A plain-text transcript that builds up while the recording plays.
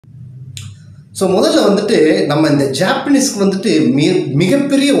So முதல்ல வந்துட்டு நம்ம இந்த ஜாப்பனீஸ்க்கு வந்துட்டு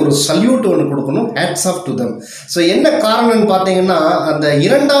மிகப்பெரிய ஒரு சல்யூட் ஒன்று கொடுக்கணும். Hats off to them. So என்ன காரணம்னு பார்த்தீங்கன்னா, அந்த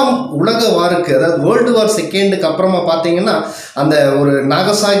 2ஆம் உலக வாருக்கு, அதாவது வேர்ல்டு வார் செகண்டுக்கு அப்புறமா பார்த்தீங்கன்னா, அந்த ஒரு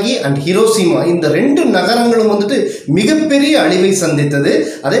நாகசாகி அண்ட் ஹிரோஷிமா இந்த 2 நகரங்களும் வந்துட்டு மிகப்பெரிய அழிவை சந்தித்தது.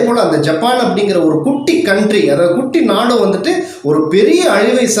 அதே போல் அந்த ஜப்பான் அப்படிங்கிற ஒரு குட்டி கண்ட்ரி, அதாவது குட்டி நாடு வந்துட்டு ஒரு பெரிய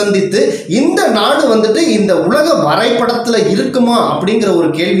அழிவை சந்தித்து, இந்த நாடு வந்துட்டு இந்த உலக வரைபடத்தில் இருக்குமா அப்படிங்கிற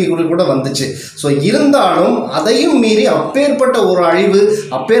ஒரு கேள்வி கூட வந்துச்சு. ஸோ இருந்தாலும் அதையும் மீறி அப்பேற்பட்ட ஒரு அழிவு,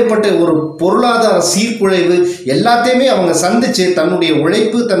 அப்பேற்பட்ட ஒரு பொருளாதார சீர்குலைவு எல்லாத்தையுமே அவங்க சந்திச்சு தன்னுடைய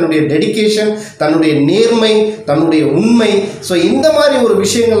உழைப்பு, தன்னுடைய டெடிகேஷன், தன்னுடைய நேர்மை, தன்னுடைய உண்மை, ஸோ இந்த மாதிரி ஒரு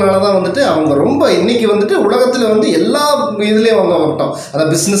விஷயங்களால தான் வந்துட்டு அவங்க ரொம்ப இன்னைக்கு வந்துட்டு உலகத்தில் வந்து எல்லா இதுலேயும் அவங்க ஆகட்டும், அதை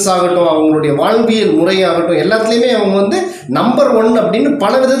பிஸ்னஸ் ஆகட்டும், அவங்களுடைய வாழ்வியல் முறையாகட்டும், எல்லாத்துலேயுமே அவங்க வந்து நம்பர் 1 அப்படின்னு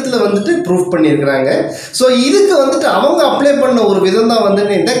பல விதத்தில் வந்துட்டு ப்ரூவ் பண்ணியிருக்கிறாங்க. ஸோ இதுக்கு வந்துட்டு அவங்க அப்ளை பண்ண ஒரு விதம் தான்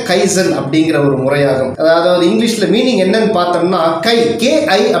வந்துட்டு இந்த கைசன் அப்படிங்கிற ஒரு முறையாகும். அதாவது இங்கிலீஷில் மீனிங் என்னன்னு பார்த்தோம்னா,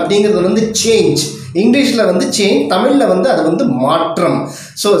 KAI அப்படிங்கிறது வந்து சேஞ்ச், இங்கிலீஷில் வந்து சேஞ்ச், தமிழில் வந்து அது வந்து மாற்றம்.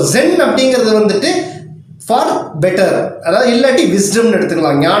 ஸோ ஜென் அப்படிங்கிறது வந்துட்டு ஃபார் பெட்டர், அதாவது இல்லாட்டி விஸ்டம்னு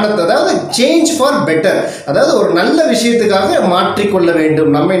எடுத்துக்கலாம், ஞானத்தை, அதாவது சேஞ்ச் ஃபார் பெட்டர், அதாவது ஒரு நல்ல விஷயத்துக்காக மாற்றிக்கொள்ள வேண்டும்,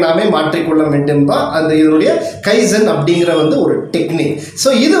 நம்மை நாமே மாற்றிக்கொள்ள வேண்டும் தான் அந்த இதனுடைய கைசன் அப்படிங்கிற வந்து ஒரு டெக்னிக். ஸோ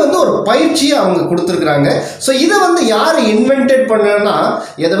இது வந்து ஒரு பயிற்சியை அவங்க கொடுத்துருக்குறாங்க. ஸோ இதை வந்து யார் இன்வென்டட் பண்ணனா,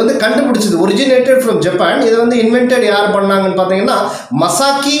 இதை வந்து கண்டுபிடிச்சது ஒரிஜினேட்டட் ஃப்ரம் ஜப்பான். இதை வந்து இன்வென்டட் யார் பண்ணாங்கன்னு பார்த்தீங்கன்னா,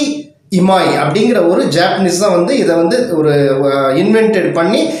 மசாக்கி இமாய் அப்படிங்கிற ஒரு ஜாப்பனீஸ் தான் வந்து இதை வந்து ஒரு இன்வென்டட்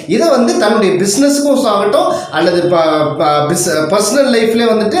பண்ணி இதை வந்து தன்னுடைய பிஸ்னஸுக்கும் ஆகட்டும் அல்லது பர்சனல்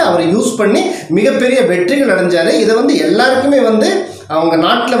லைஃப்லேயே வந்துட்டு அவர் யூஸ் பண்ணி மிகப்பெரிய வெற்றிகள் அடைஞ்சார். இதை வந்து எல்லாருக்குமே வந்து அவங்க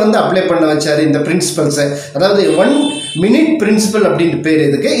நாட்டில் வந்து அப்ளை பண்ண வச்சார் இந்த பிரின்சிபல்ஸை. அதாவது 1 மினிட் பிரின்சிபல் அப்படின்ட்டு பேர்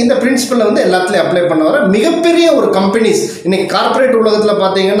இதுக்கு. இந்த பிரின்சிபலை வந்து எல்லாத்துலேயும் அப்ளை பண்ண வர மிகப்பெரிய ஒரு கம்பெனிஸ் இன்னைக்கு கார்பரேட் உலகத்தில்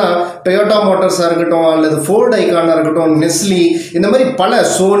பார்த்தீங்கன்னா, டொயோட்டா மோட்டார்ஸாக இருக்கட்டும் அல்லது ஃபோர்ட் ஐகானாக இருக்கட்டும், நெஸ்லி, இந்த மாதிரி பல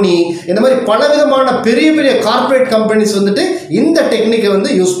சோனி, இந்த மாதிரி பல விதமான பெரிய பெரிய கார்பரேட் கம்பெனிஸ் வந்துட்டு இந்த டெக்னிக்கை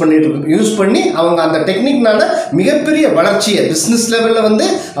வந்து யூஸ் பண்ணி அவங்க அந்த டெக்னிக்னால மிகப்பெரிய வளர்ச்சியை பிஸ்னஸ் லெவலில் வந்து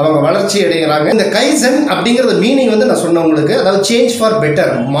அவங்க வளர்ச்சி அடைகிறாங்க. இந்த கைசன் அப்படிங்கிறது மீனிங் வந்து நான் சொன்ன உங்களுக்கு, அதாவது சேஞ்ச் ஃபார்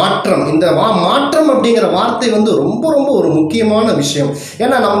பெட்டர், மாற்றம். இந்த மாற்றம் அப்படிங்கிற வார்த்தை வந்து ரொம்ப ரொம்ப ஒரு முக்கியமான விஷயம்.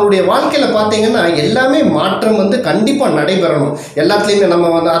 ஏன்னா நம்மளுடைய வாழ்க்கையில் பார்த்தீங்கன்னா எல்லாமே மாற்றம் வந்து கண்டிப்பாக நடைபெறணும் எல்லாத்துலேயுமே. நம்ம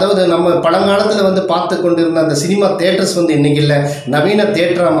வந்து அதாவது நம்ம பழங்காலத்தில் வந்து பார்த்து கொண்டிருந்த அந்த சினிமா தேட்டர்ஸ் வந்து இன்னைக்கு இல்லை, நவீன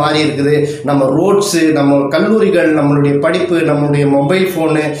தேட்டராக மாறி இருக்குது. நம்ம ரோட்ஸு, நம்ம கல்லூரிகள், நம்மளுடைய படிப்பு, நம்மளுடைய மொபைல்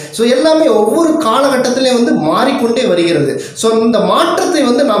ஃபோனு, ஸோ எல்லாமே ஒவ்வொரு காலகட்டத்திலே வந்து மாறிக்கொண்டே வருகிறது. ஸோ இந்த மாற்றத்தை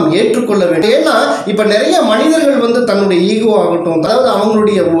வந்து நாம் ஏற்றுக்கொள்ள வேண்டும். ஏன்னா இப்போ நிறைய மனிதர்கள் வந்து தன்னுடைய ஈகோ ஆகட்டும், அதாவது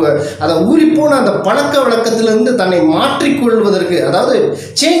அவங்களுடைய அதை ஊறிப்போன அந்த பழக்க வழக்கத்திலிருந்து தன்னை மாற்றிக்கொள்வதற்கு, அதாவது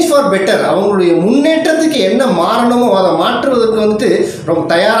சேஞ்ச் ஃபார் பெட்டர், அவங்களுடைய முன்னேற்றத்துக்கு என்ன மாறணுமோ அதை மாற்றுவதற்கு வந்துட்டு ரொம்ப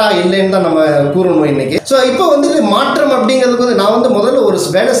தயாராக இல்லைன்னு தான் நம்ம கூறணும் இன்னைக்கு. ஸோ இப்போ வந்துட்டு மாற்றம் அப்படிங்கிறதுக்கு வந்து நான் வந்து முதல்ல ஒரு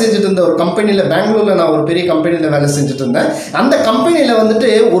வேலை செஞ்சுட்டு இருந்த ஒரு கம்பெனியில், பெங்களூரில் நான் ஒரு பெரிய கம்பெனியில் வேலை செஞ்சுட்டு இருந்தேன். அந்த கம்பெனியில் வந்துட்டு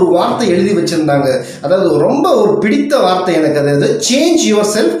ஒரு வார்த்தை எழுதி வச்சுருந்தாங்க, அதாவது ரொம்ப ஒரு பிடித்த வார்த்தை எனக்கு. அது change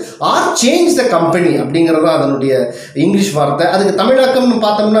your self R change the company அப்படிங்கிறது தான் அதனுடைய இங்கிலீஷ் வார்த்தை. அதுக்கு தமிழாக்கம்னு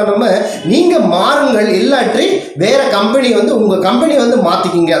பார்த்தோம்னா, நம்ம நீங்கள் மாறுங்கள், இல்லாற்றி வேற கம்பெனி வந்து உங்கள் கம்பெனி வந்து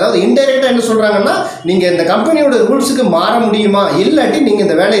மாற்றிக்கிங்க. அதாவது இன்டைரக்டாக என்ன சொல்கிறாங்கன்னா, நீங்கள் இந்த கம்பெனியோட ரூல்ஸுக்கு மாற முடியுமா, இல்லாட்டி நீங்கள்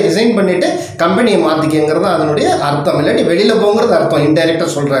இந்த வேலையை ரிசைன் பண்ணிவிட்டு கம்பெனியை மாற்றிக்கிங்கிறது அதனுடைய அர்த்தம். இல்லாட்டி வெளியில் போங்கிறது அர்த்தம். இன்டைரக்டாக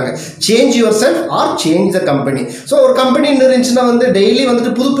சொல்கிறாங்க change your self R change the company. So ஒரு கம்பெனி இருந்துச்சுன்னா வந்து டெய்லி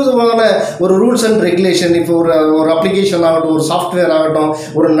வந்துட்டு புது புதுவான ஒரு ரூல்ஸ் அண்ட் ரெகுலேஷன், இப்போ ஒரு அப்ளிகேஷன் ஆகட்டும், ஒரு சாஃப்ட்வேர் ஆகட்டும்,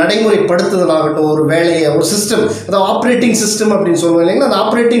 ஒரு நடைமுறைப்படுத்துதல் ஆகட்டும், ஒரு வேலையை, ஒரு சிஸ்டம், அதாவது ஆப்ரேட்டிங் சிஸ்டம் அப்படின்னு சொல்லுவோம் இல்லைங்களா, அந்த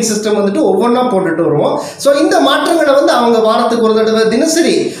ஆப்ரேட்டிங் சிஸ்டம் வந்துட்டு ஒவ்வொன்றா போட்டுட்டு வருவோம். ஸோ இந்த மாற்றங்களை வந்து அவங்க வாரத்துக்கு ஒரு தடவை,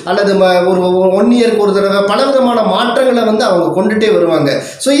 தினசரி அல்லது ஒரு 1 இயருக்கு ஒரு தடவை பல விதமான மாற்றங்களை வந்து அவங்க கொண்டுட்டே வருவாங்க.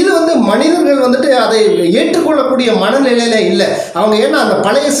 ஸோ இது வந்து மனிதர்கள் வந்துட்டு அதை ஏற்றுக்கொள்ளக்கூடிய மனநிலையில இல்லை அவங்க. ஏன்னா அந்த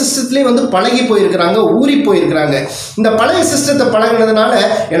பழைய சிஸ்டத்துலேயே வந்து பழகி போயிருக்கிறாங்க, ஊறி போயிருக்கிறாங்க. இந்த பழைய சிஸ்டத்தை பழகினதுனால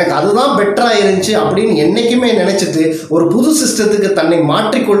எனக்கு அதுதான் பெட்டராக இருந்துச்சு அப்படின்னு என்றைக்குமே நினைச்சிட்டு ஒரு புது சிஸ்டத்துக்கு தன்னை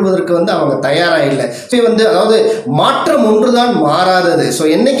மாற்றிக்கொள்வதற்கு வந்து அவங்க தயாராக இல்லை. வந்து அதாவது மாற்றம் ஒன்றுதான் மாறாதது. ஸோ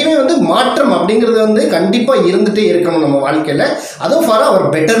என்றைக்குமே வந்து மாற்றம் அப்படிங்கிறது வந்து கண்டிப்பாக இருந்துகிட்டே இருக்கணும் நம்ம வாழ்க்கையில். அதுவும் ஃபார்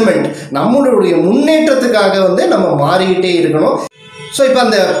அவர் பெட்டர்மெண்ட், நம்மளுடைய முன்னேற்றத்துக்காக வந்து நம்ம மாறிக்கிட்டே இருக்கணும். ஸோ இப்போ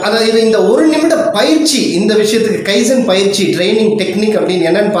இந்த 1 நிமிட பயிற்சி, இந்த விஷயத்துக்கு கைசன் பயிற்சி, ட்ரைனிங் டெக்னிக் அப்படின்னு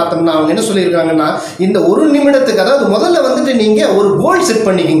என்னன்னு பார்த்தோம்னா, அவங்க என்ன சொல்லியிருக்காங்கன்னா, இந்த 1 நிமிடத்துக்கு, அதாவது முதல்ல வந்துட்டு நீங்கள் ஒரு கோல் செட்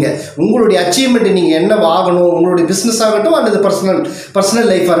பண்ணிக்கிங்க. உங்களுடைய அச்சீவ்மெண்ட் நீங்கள் என்ன ஆகணும், உங்களுடைய பிஸ்னஸ் ஆகட்டும் அல்லது பர்சனல்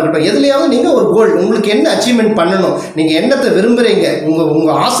லைஃபாக இருக்கட்டும், எதுலையாவது நீங்கள் ஒரு கோல், உங்களுக்கு என்ன அச்சீவ்மெண்ட் பண்ணணும், நீங்கள் என்னத்தை விரும்புகிறீங்க,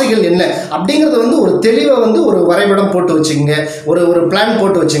 உங்கள் ஆசைகள் என்ன அப்படிங்கிறத வந்து ஒரு தெளிவாக வந்து ஒரு வரைபடம் போட்டு வச்சுக்கோங்க, ஒரு பிளான்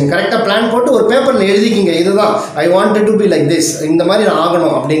போட்டு வச்சுங்க. கரெக்டாக பிளான் போட்டு ஒரு பேப்பரில் எழுதிக்கிங்க, இதுதான் I wanted to be like this, இந்த மாதிரி மாதிரி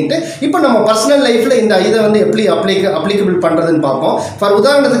ஆகணும் அப்படின்ட்டு இப்போ நம்ம பர்சனல் லைஃப்பில் இந்த இதை வந்து எப்படி அப்ளிகபிள் பண்ணுறதுன்னு பார்ப்போம். ஃபார்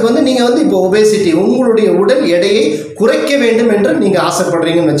உதாரணத்துக்கு வந்து நீங்கள் வந்து இப்போ ஒபேசிட்டி, உங்களுடைய உடல் எடையை குறைக்க வேண்டும் என்று நீங்கள்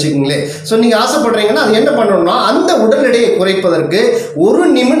ஆசைப்படுறீங்கன்னு வச்சுக்கோங்களேன். ஸோ நீங்கள் ஆசைப்படுறீங்கன்னா அது என்ன பண்ணணும்னா, அந்த உடல் எடையை குறைப்பதற்கு 1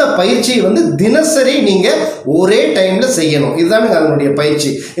 நிமிட பயிற்சியை வந்து தினசரி நீங்கள் ஒரே டைமில் செய்யணும். இதுதானுங்க அதனுடைய பயிற்சி.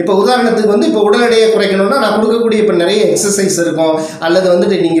 இப்போ உதாரணத்துக்கு வந்து இப்போ உடல் எடையை குறைக்கணும்னா நான் கொடுக்கக்கூடிய இப்போ நிறைய எக்ஸசைஸ் இருக்கும், அல்லது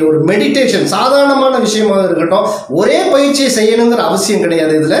வந்துட்டு நீங்கள் ஒரு மெடிடேஷன் சாதாரணமான விஷயமாக இருக்கட்டும், ஒரே பயிற்சியை செய்யணுங்கிற அவசியம்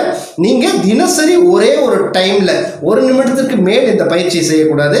கிடையாது. இதில் நீங்கள் தினசரி ஒரே ஒரு டைமில் 1 நிமிடத்துக்கு மேல் இந்த பயிற்சியை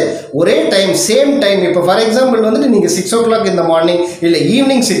செய்யக்கூடாது. ஒரே டைம், சேம் டைம். இப்போ ஃபார் எக்ஸாம்பிள் வந்துட்டு நீங்கள் 6 o'clock இந்த மார்னிங், இல்லை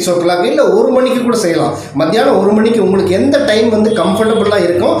ஈவினிங் 6 o'clock, இல்லை 1 மணிக்கு கூட செய்யலாம். மத்தியானம் 1 மணிக்கு உங்களுக்கு எந்த டைம் வந்து கம்ஃபர்டபுளாக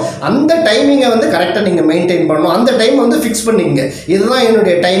இருக்கும் அந்த டைமிங்கை வந்து கரெக்டாக நீங்கள் மெயின்டைன் பண்ணணும். அந்த டைம் வந்து ஃபிக்ஸ் பண்ணிக்கங்க. இதுதான்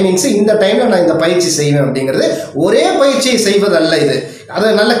என்னுடைய டைமிங்ஸ், இந்த டைமில் நான் இந்த பயிற்சி செய்வேன் அப்படிங்கிறது. ஒரே பயிற்சியை செய்வதல்ல இது. அதை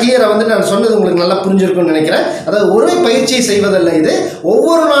நல்ல கிளியராக வந்து நான் சொன்னது உங்களுக்கு நல்லா புரிஞ்சிருக்கும்னு நினைக்கிறேன். அதாவது ஒரே பயிற்சியை செய்வதல்ல இது,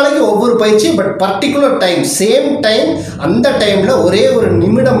 ஒவ்வொரு நாளைக்கு ஒவ்வொரு பயிற்சி, but particular time, same time, அந்த டைமில் ஒரே ஒரு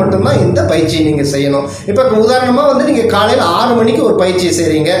நிமிடம் மட்டும்தான் இந்த பயிற்சியை நீங்கள் செய்யணும். இப்போ உதாரணமாக வந்து நீங்கள் காலையில் 6 மணிக்கு ஒரு பயிற்சியை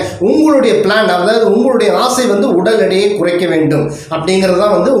செய்கிறீங்க. உங்களுடைய பிளான், அதாவது உங்களுடைய ஆசை வந்து உடல் எடையை குறைக்க வேண்டும் அப்படிங்கிறது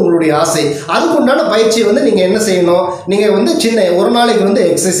தான் வந்து உங்களுடைய ஆசை. அதுக்குண்டான பயிற்சியை வந்து நீங்கள் என்ன செய்யணும், நீங்கள் வந்து ஒரு நாளைக்கு வந்து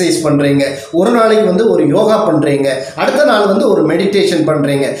எக்ஸசைஸ் பண்ணுறீங்க, ஒரு நாளைக்கு வந்து ஒரு யோகா பண்ணுறீங்க, அடுத்த நாள் வந்து ஒரு மெடிடேஷன்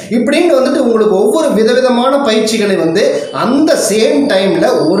பண்றீங்க. இப்படின்னு வந்துட்டு உங்களுக்கு ஒவ்வொரு விதவிதமான பயிற்சிகளை வந்து அந்த சேம் டைம்ல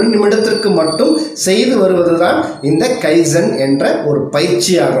 1 நிமிடத்திற்கு மட்டும் செய்து வருவதுதான் இந்த கைசன் என்ற ஒரு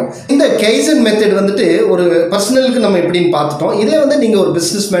பயிற்சியாகும். இந்த கைசன் மெத்தட் வந்துட்டு ஒரு பர்சனலுக்கு நம்ம எப்படின்னு பார்த்துட்டோம். இதே வந்து நீங்க ஒரு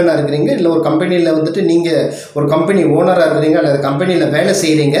பிசினஸ் மேனா இருக்கிறீங்க, இல்ல ஒரு கம்பெனியில் வந்துட்டு நீங்க ஒரு கம்பெனி ஓனரா இருக்கிறீங்க, அல்லது கம்பெனியில் வேலை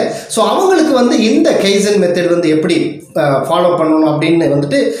செய்றீங்க. ஸோ அவங்களுக்கு வந்து இந்த கைசன் மெத்தட் வந்து எப்படி ஃபாலோ பண்ணணும் அப்படின்னு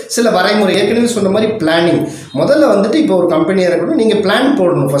வந்துட்டு சில வரைமுறை, ஏற்கனவே சொன்ன மாதிரி பிளானிங். முதல்ல வந்துட்டு இப்போ ஒரு கம்பெனியாக இருக்கணும், நீங்கள் பிளான்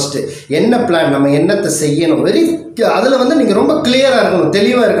போடணும். ஃபஸ்ட்டு என்ன பிளான், நம்ம என்னத்தை செய்யணும், அதில் வந்து நீங்கள் ரொம்ப கிளியராக இருக்கணும்,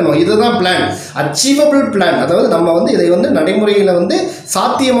 தெளிவாக இருக்கணும். இதுதான் பிளான், அச்சீவபிள் பிளான். அதாவது நம்ம வந்து இதை வந்து நடைமுறையில் வந்து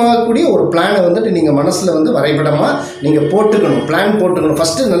சாத்தியமாகக்கூடிய ஒரு பிளானை வந்துட்டு நீங்கள் மனசில் வந்து வரைபடமாக நீங்கள் போட்டுக்கணும், பிளான் போட்டுக்கணும்.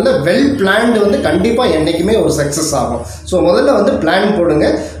 ஃபஸ்ட்டு நல்ல வெல் பிளான்டு வந்து கண்டிப்பாக என்றைக்குமே ஒரு சக்ஸஸ் ஆகும். ஸோ முதல்ல வந்து பிளான் போடுங்க.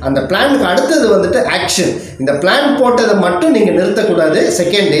 அந்த பிளானுக்கு அடுத்தது வந்துட்டு ஆக்ஷன். இந்த பிளான் போட்டதை மட்டும் நீங்கள் நிறுத்தக்கூடாது.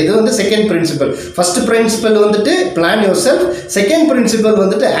 செகண்ட், இது வந்து செகண்ட் பிரின்சிபல். ஃபர்ஸ்ட் பிரின்சிபல் வந்துட்டு plan your self, second principal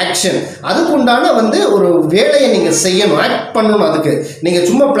வந்துட்டு ஆக்ஷன். அதுக்குண்டான வந்து ஒரு வேலையை நீங்கள் செய்யணும், ஆக்ட் பண்ணணும். அதுக்கு நீங்கள்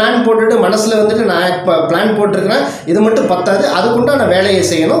சும்மா பிளான் போட்டுட்டு மனசில் வந்துட்டு நான் பிளான் போட்டிருக்கிறேன், இது மட்டும் பத்தாது, அதுக்குண்டான வேலையை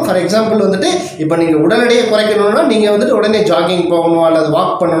செய்யணும். ஃபார் எக்ஸாம்பிள் வந்துட்டு இப்போ நீங்கள் உடல் எடையை குறைக்கணும்னா நீங்கள் வந்துட்டு உடனே ஜாகிங் போகணும், அல்லது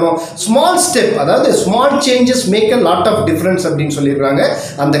வாக் பண்ணணும். ஸ்மால் ஸ்டெப், அதாவது small changes make a lot of difference அப்படின்னு சொல்லியிருக்காங்க.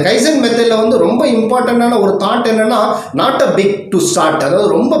 அந்த கைசன் மெத்தடில் வந்து ரொம்ப இம்பார்ட்டண்டான ஒரு தாட் என்னன்னா, not a big to start. அதாவது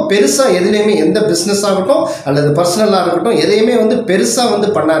ரொம்ப பெருசாக எதுலையுமே, எந்த பிஸ்னஸ் ஆகட்டும் அல்லது பர்சனலாக இருக்கட்டும், எதையுமே வந்து பெருசாக வந்து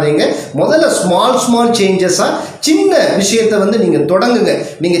பண்ணாதீங்க. முதல்ல ஸ்மால் சேஞ்சஸாக சின்ன விஷயத்தை வந்து நீங்கள் தொடங்குங்க.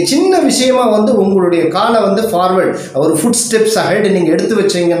 நீங்கள் சின்ன விஷயமா வந்து உங்களுடைய காலை வந்து ஃபார்வர்ட், ஒரு ஃபுட் ஸ்டெப்ஸ் அஹெட் நீங்கள் எடுத்து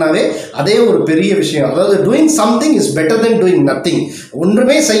வச்சீங்கன்னாவே அதே ஒரு பெரிய விஷயம். அதாவது doing something is better then doing nothing.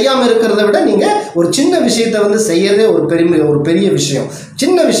 ஒன்றுமே செய்யாமல் இருக்கிறத விட நீங்கள் ஒரு சின்ன விஷயத்தை வந்து செய்யறதே ஒரு பெரிய விஷயம்.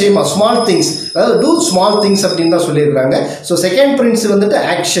 சின்ன விஷயமா, ஸ்மால் திங்ஸ், அதாவது டூ ஸ்மால் திங்ஸ் அப்படின்னு தான் சொல்லியிருக்காங்க. ஸோ செகண்ட் பிரின்சிபல் வந்துட்டு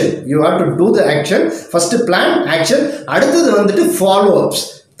action. You have to two the action. First plan, action. அடுத்தது வந்துட்டு ஃபாலோ அப்ஸ்.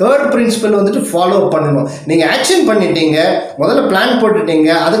 தேர்ட் பிரின்சிபல் வந்துட்டு ஃபாலோ பண்ணணும். நீங்கள் ஆக்ஷன் பண்ணிட்டீங்க, முதல்ல பிளான் போட்டுட்டீங்க,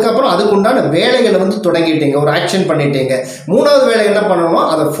 அதுக்கப்புறம் அதுக்குண்டான வேலைகளை வந்து தொடங்கிட்டீங்க, ஒரு ஆக்ஷன் பண்ணிட்டீங்க. மூணாவது வேலை என்ன பண்ணணும்,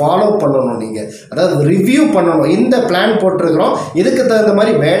 அதை ஃபாலோ பண்ணணும். நீங்கள் அதாவது ரிவ்யூ பண்ணணும். இந்த பிளான் போட்டிருக்கிறோம், இதுக்கு தகுந்த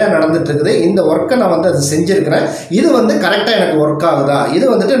மாதிரி வேலை நடந்துட்டு இருக்குது, இந்த ஒர்க்கை நான் வந்து அதை செஞ்சுருக்கிறேன், இது வந்து கரெக்டாக எனக்கு ஒர்க் ஆகுதா, இது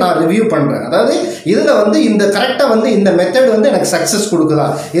வந்துட்டு நான் ரிவ்யூ பண்ணுறேன். அதாவது இதில் வந்து இந்த கரெக்டாக வந்து இந்த மெத்தட் வந்து எனக்கு சக்ஸஸ் கொடுக்குதா,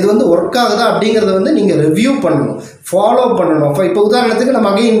 இது வந்து ஒர்க் ஆகுதா அப்படிங்கிறத வந்து நீங்கள் ரிவ்யூ பண்ணணும், ஃபாலோ பண்ணணும். இப்போ உதாரணத்துக்கு நம்ம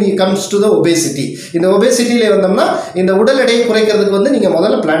again comes to the obesity. இந்த ஒபேசிட்டியிலே வந்தோம்னா இந்த உடல் எடையை குறைக்கிறதுக்கு வந்து நீங்கள்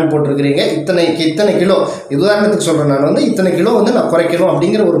முதல்ல பிளான் போட்டிருக்கிறீங்க. இத்தனை கிலோ, உதாரணத்துக்கு சொல்கிறேன், நான் வந்து இத்தனை கிலோ வந்து நான் குறைக்கணும்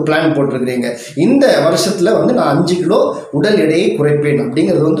அப்படிங்கிற ஒரு பிளான் போட்டிருக்கிறீங்க. இந்த வருஷத்தில் வந்து நான் 5 கிலோ உடல் எடையை குறைப்பேன்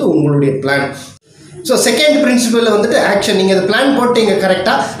அப்படிங்கிறது வந்து உங்களுடைய பிளான். ஸோ செகண்ட் பிரின்சிபலில் வந்துட்டு ஆக்ஷன். நீங்கள் அதை பிளான் போட்டீங்க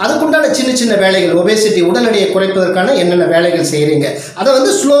கரெக்டாக, அதுக்குண்டான சின்ன வேலைகள், ஒபேசிட்டி உடல் எடையை குறைப்பதற்கான என்னென்ன வேலைகள் செய்கிறீங்க அதை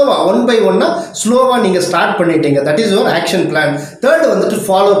வந்து ஸ்லோவாக 1 by 1 ஸ்லோவாக நீங்கள் ஸ்டார்ட் பண்ணிட்டீங்க. That is your action plan. Third வந்துட்டு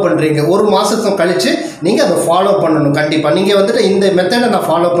ஃபாலோ பண்ணுறீங்க. 1 மாதத்துக்கு கழித்து நீங்கள் அதை ஃபாலோ பண்ணணும். கண்டிப்பாக நீங்கள் வந்துட்டு இந்த மெத்தடை நான்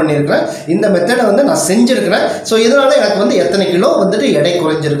ஃபாலோ பண்ணியிருக்கிறேன், இந்த மெத்தடை வந்து நான் செஞ்சுருக்கிறேன், ஸோ இதனால் எனக்கு வந்து எத்தனை கிலோ வந்துட்டு எடை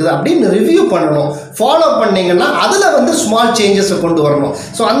குறைஞ்சிருக்குது அப்படின்னு ரிவ்யூ பண்ணணும். ஃபாலோ பண்ணிங்கன்னா அதில் வந்து ஸ்மால் சேஞ்சஸை கொண்டு வரணும்.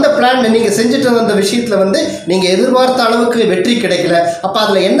 ஸோ அந்த பிளான் நீங்கள் செஞ்சுட்டு வந்த விஷயத்தில் வந்து நீங்கள் எதிர்பார்த்த அளவுக்கு வெற்றி கிடைக்கல, அப்போ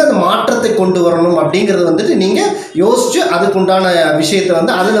அதில் என்ன மாற்றத்தை கொண்டு வரணும் அப்படிங்கிறது வந்துட்டு நீங்கள் யோசிச்சு அதுக்குண்டான விஷயத்தை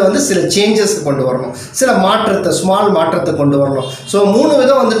வந்து அதில் வந்து சில சேஞ்சஸ் கொண்டு வரணும், சில மாற்றத்தை, ஸ்மால் மாற்றத்தை கொண்டு வரணும். ஸோ 3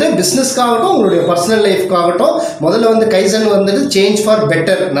 விதம் வந்துட்டு பிஸ்னஸ்க்காகட்டும் உங்களுடைய பர்சனல் லைஃப்காகட்டும் முதல்ல வந்து கைசன் வந்துட்டு சேஞ்ச் ஃபார்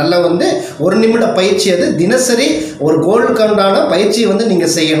பெட்டர், நல்ல வந்து 1 நிமிட பயிற்சி. அது தினசரி ஒரு கோலுக்கு உண்டான பயிற்சியை வந்து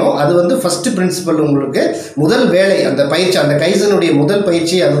நீங்கள் செய்யணும். அது வந்து ஃபர்ஸ்ட் பிரின்சிபல், உங்களுக்கு முதல் வேலை அந்த பயிற்சி. அந்த கைசனுடைய முதல்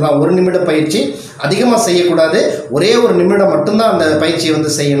பயிற்சி அதுதான், 1 நிமிட பயிற்சி. அதிகமாக செய்யக்கூடாது, ஒரே 1 நிமிடம் மட்டும்தான் அந்த பயிற்சியை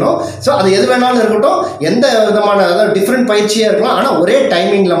வந்து செய்யணும். ஸோ அது எது வேணாலும் இருக்கட்டும், எந்த விதமான அதாவது டிஃப்ரெண்ட் பயிற்சியாக இருக்கலாம், ஆனால் ஒரே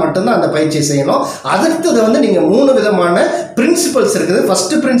டைமிங்கில் மட்டும்தான் அந்த பயிற்சியை செய்யணும். அடுத்தது வந்து நீங்கள் 3 விதமான பிரின்சிபல்ஸ் இருக்குது.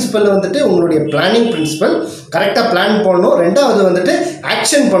 ஃபர்ஸ்ட் பிரின்சிபல் வந்துட்டு உங்களுடைய பிளானிங் பிரின்சிபல், கரெக்டாக பிளான் பண்ணணும். ரெண்டாவது வந்துட்டு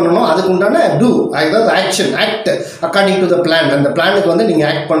ஆக்ஷன் பண்ணணும், அதுக்கு உண்டான டூ, அதாவது action, act according to the plan, அந்த பிளானுக்கு வந்து நீங்கள்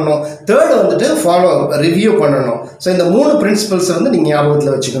ஆக்ட் பண்ணணும். தேர்டு வந்துட்டு ஃபாலோ, ரிவ்யூ பண்ணணும். ஸோ இந்த 3 பிரின்சிபல்ஸை வந்து நீங்கள்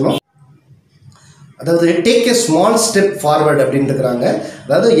ஞாபகத்தில் வச்சுக்கணும். அதாவது take a small step forward அப்படின்னு இருக்கிறாங்க.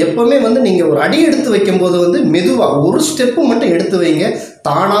 அதாவது எப்போவுமே வந்து நீங்கள் ஒரு அடி எடுத்து வைக்கும்போது வந்து மெதுவாக ஒரு ஸ்டெப்பு மட்டும் எடுத்து வைங்க,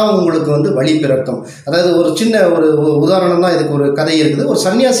 தானாக உங்களுக்கு வந்து வழி பிறக்கும். அதாவது ஒரு சின்ன ஒரு உதாரணம் தான், இதுக்கு ஒரு கதை இருக்குது. ஒரு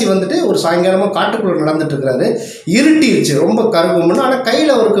சன்னியாசி வந்துட்டு ஒரு சாயங்காலமாக காட்டுக்குள்ளே நடந்துட்டு இருக்கிறாரு. இருட்டிருச்சு, ரொம்ப கருகும்னு. ஆனால்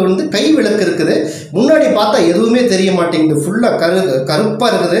கையில் அவருக்கு வந்து கை விளக்கு இருக்குது. முன்னாடி பார்த்தா எதுவுமே தெரிய மாட்டேங்குது, ஃபுல்லாக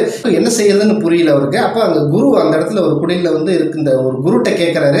கருப்பாக இருக்குது. என்ன செய்யறதுன்னு புரியல அவருக்கு. அப்போ அந்த குரு அந்த இடத்துல ஒரு குடியில் வந்து இந்த ஒரு குருட்ட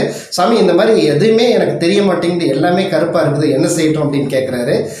கேட்குறாரு, சாமி இந்த மாதிரி எதுவுமே எனக்கு தெரிய மாட்டேங்குது, எல்லாமே கருப்பாக இருக்குது, என்ன செய்யட்டும் அப்படின்னு கேட்குறாரு.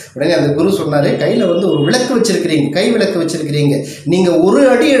 உடனே அந்த குரு சொன்னார், கையில் வந்து ஒரு விளக்கு வச்சிருக்கிறீங்க, கை விளக்கு வச்சிருக்கிறீங்க, நீங்கள் ஒரு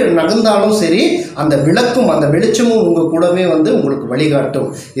அடி நகர்ந்தாலும் சரி அந்த விளக்கும் அந்த வெளிச்சமும் உங்கள் கூடவே வந்து உங்களுக்கு வழிகாட்டும்.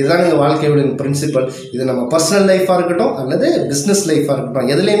 இதுதான் எங்கள் வாழ்க்கையோட பிரின்சிபல். இது நம்ம பர்சனல் லைஃபாக இருக்கட்டும் அல்லது பிஸ்னஸ் லைஃபாக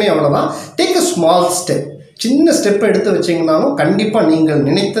இருக்கட்டும், எதுலேயுமே அவ்வளோதான். டேக் அ ஸ்மால் ஸ்டெப், சின்ன ஸ்டெப்பை எடுத்து வச்சிங்கனாலும் கண்டிப்பாக நீங்கள்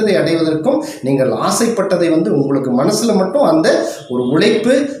நினைத்ததை அடைவதற்கும், நீங்கள் ஆசைப்பட்டதை வந்து உங்களுக்கு மனசில் மட்டும் அந்த ஒரு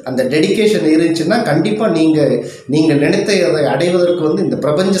உழைப்பு, அந்த டெடிக்கேஷன் இருந்துச்சுன்னா கண்டிப்பாக நீங்கள் நினைத்ததை அடைவதற்கு வந்து இந்த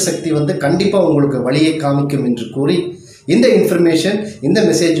பிரபஞ்ச சக்தி வந்து கண்டிப்பாக உங்களுக்கு வழியை காமிக்கும் என்று கூறி, இந்த இன்ஃபர்மேஷன், இந்த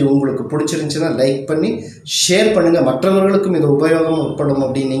மெசேஜ் உங்களுக்கு பிடிச்சிருந்துச்சுன்னா லைக் பண்ணி ஷேர் பண்ணுங்கள். மற்றவர்களுக்கும் இது உபயோகம் உட்படும்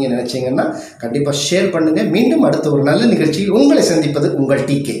அப்படின்னு நீங்கள் நினச்சிங்கன்னா கண்டிப்பாக ஷேர் பண்ணுங்கள். மீண்டும் அடுத்த ஒரு நல்ல நிகழ்ச்சியில் உங்களை சந்திப்பது உங்கள்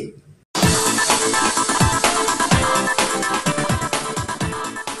TK.